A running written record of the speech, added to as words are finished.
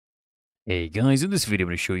Hey guys, in this video I'm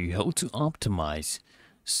going to show you how to optimize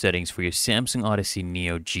settings for your Samsung Odyssey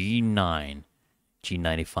Neo G9,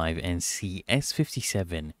 G95nc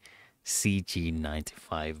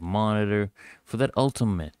S57cg95 monitor for that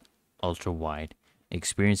ultimate ultra-wide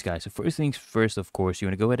experience, guys. So first things first, of course, you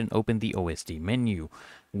want to go ahead and open the OSD menu,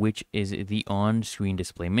 which is the on-screen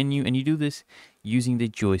display menu, and you do this using the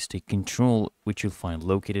joystick control, which you'll find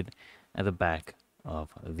located at the back of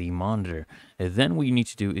the monitor. And then what you need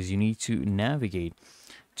to do is you need to navigate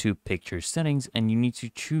to picture settings, and you need to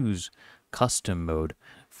choose custom mode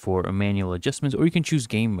for manual adjustments, or you can choose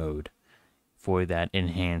game mode for that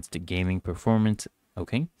enhanced gaming performance.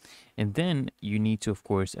 Okay, and then you need to, of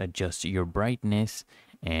course, adjust your brightness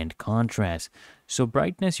and contrast. So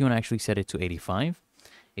brightness, you want to actually set it to 85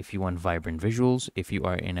 if you want vibrant visuals, if you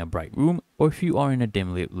are in a bright room, or if you are in a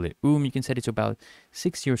dimly lit room, you can set it to about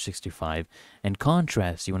 60 or 65. And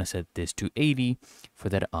contrast, you want to set this to 80 for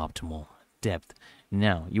that optimal depth.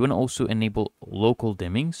 Now, you want to also enable local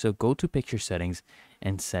dimming, so go to picture settings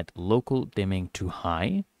and set local dimming to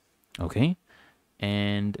high, okay?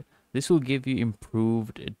 And this will give you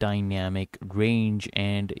improved dynamic range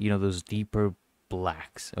and, those deeper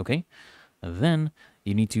blacks, okay? Then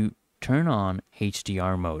you need to turn on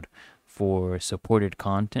HDR mode for supported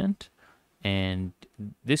content, and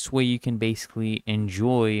this way you can basically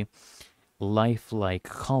enjoy lifelike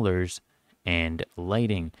colors and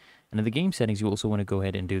lighting. And in the game settings, you also want to go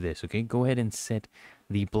ahead and do this, okay? Go ahead and set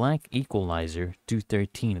the black equalizer to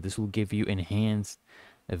 13. This will give you enhanced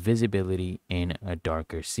visibility in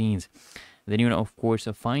darker scenes. Then you want to, of course,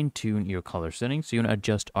 fine-tune your color settings. So you want to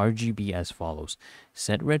adjust RGB as follows.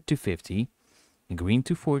 Set red to 50, green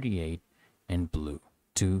to 48, and blue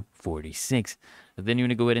to 46. Then you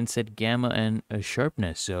want to go ahead and set gamma and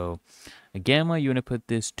sharpness. So gamma, you want to put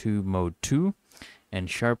this to mode 2, and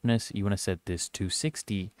sharpness, you want to set this to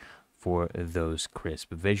 60 for those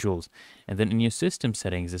crisp visuals. And then in your system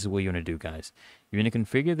settings, this is what you want to do, guys. You're going to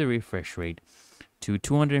configure the refresh rate to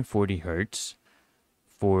 240 hertz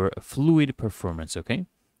for fluid performance, okay?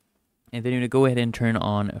 And then you're going to go ahead and turn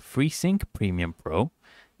on FreeSync Premium Pro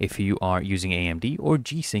if you are using AMD, or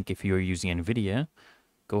G-Sync if you are using NVIDIA.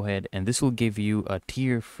 Go ahead, and this will give you a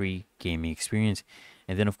tier-free gaming experience.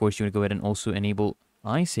 And then, of course, you want to go ahead and also enable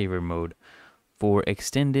Eye Saver mode for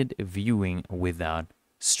extended viewing without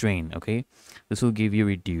strain, okay? This will give you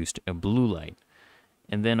reduced blue light.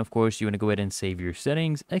 And then, of course, you want to go ahead and save your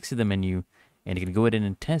settings, exit the menu, and you can go ahead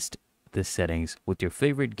and test the settings with your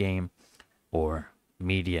favorite game or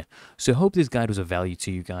media. So I hope this guide was of value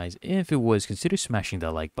to you guys. If it was, consider smashing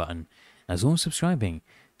that like button, as well as subscribing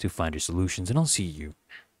to Find Your Solutions, and I'll see you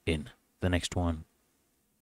in the next one.